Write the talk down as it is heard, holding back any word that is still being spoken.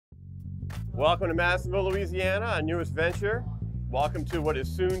Welcome to Madisonville, Louisiana, our newest venture. Welcome to what is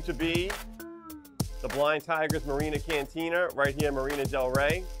soon to be the Blind Tigers Marina Cantina right here in Marina Del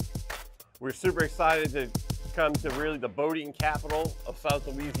Rey. We're super excited to come to really the boating capital of South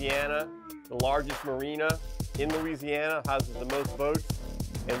Louisiana, the largest marina in Louisiana, houses the most boats,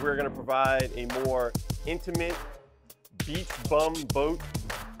 and we're going to provide a more intimate beach bum boat,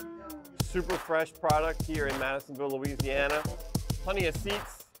 super fresh product here in Madisonville, Louisiana. Plenty of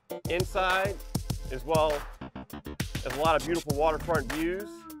seats inside, as well as a lot of beautiful waterfront views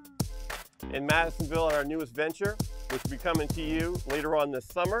in Madisonville at our newest venture, which will be coming to you later on this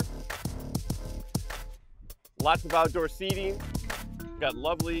summer. Lots of outdoor seating. Got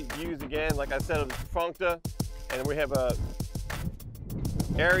lovely views again, like I said, of the Tronta, and we have a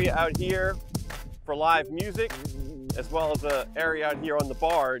area out here for live music, as well as an area out here on the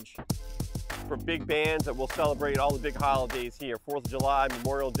barge for big bands that will celebrate all the big holidays here. 4th of July,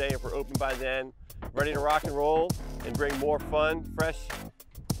 Memorial Day, if we're open by then. Ready to rock and roll and bring more fun, fresh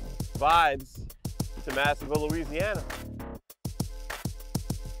vibes to Madisonville, Louisiana.